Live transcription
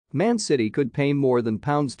Man City could pay more than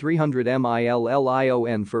 £300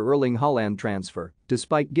 million for Erling Haaland transfer,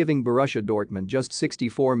 despite giving Borussia Dortmund just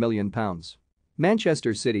 £64 million.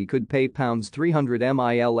 Manchester City could pay £300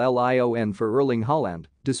 million for Erling Haaland,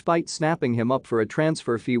 despite snapping him up for a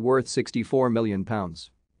transfer fee worth £64 million.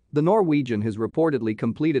 The Norwegian has reportedly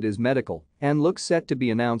completed his medical and looks set to be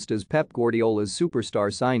announced as Pep Guardiola's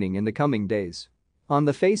superstar signing in the coming days. On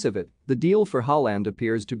the face of it, the deal for Haaland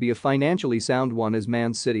appears to be a financially sound one, as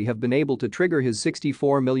Man City have been able to trigger his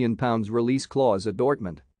 £64 million release clause at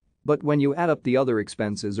Dortmund. But when you add up the other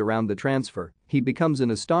expenses around the transfer, he becomes an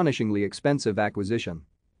astonishingly expensive acquisition.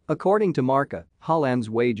 According to Marca, Haaland's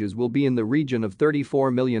wages will be in the region of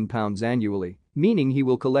 £34 million annually, meaning he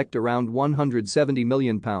will collect around £170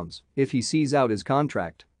 million if he sees out his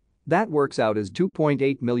contract. That works out as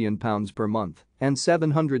 £2.8 million per month and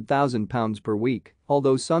 £700,000 per week,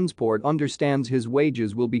 although Sunsport understands his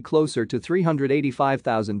wages will be closer to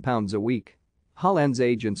 £385,000 a week. Haaland's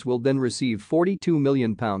agents will then receive £42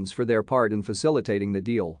 million for their part in facilitating the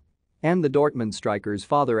deal. And the Dortmund striker's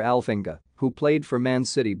father Alfinga, who played for Man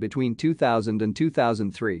City between 2000 and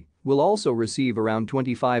 2003, will also receive around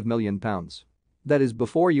 £25 million. That is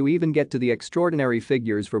before you even get to the extraordinary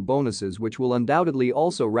figures for bonuses, which will undoubtedly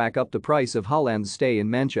also rack up the price of Haaland's stay in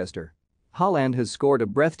Manchester. Haaland has scored a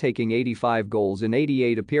breathtaking 85 goals in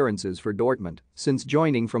 88 appearances for Dortmund since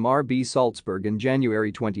joining from RB Salzburg in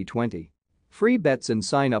January 2020. Free bets and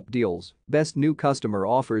sign-up deals, best new customer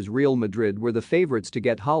offers. Real Madrid were the favorites to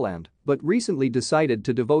get Haaland, but recently decided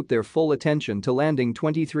to devote their full attention to landing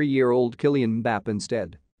 23-year-old Kylian Mbappé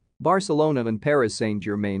instead. Barcelona and Paris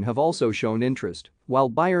Saint-Germain have also shown interest,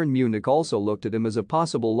 while Bayern Munich also looked at him as a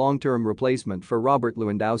possible long-term replacement for Robert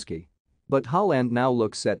Lewandowski. But Haaland now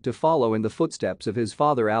looks set to follow in the footsteps of his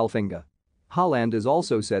father Alfinga. Haaland is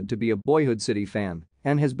also said to be a boyhood City fan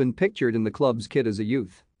and has been pictured in the club's kit as a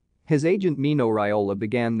youth. His agent Mino Raiola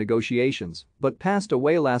began negotiations but passed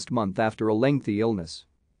away last month after a lengthy illness.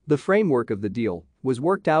 The framework of the deal was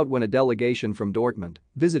worked out when a delegation from Dortmund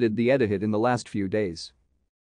visited the Etihad in the last few days.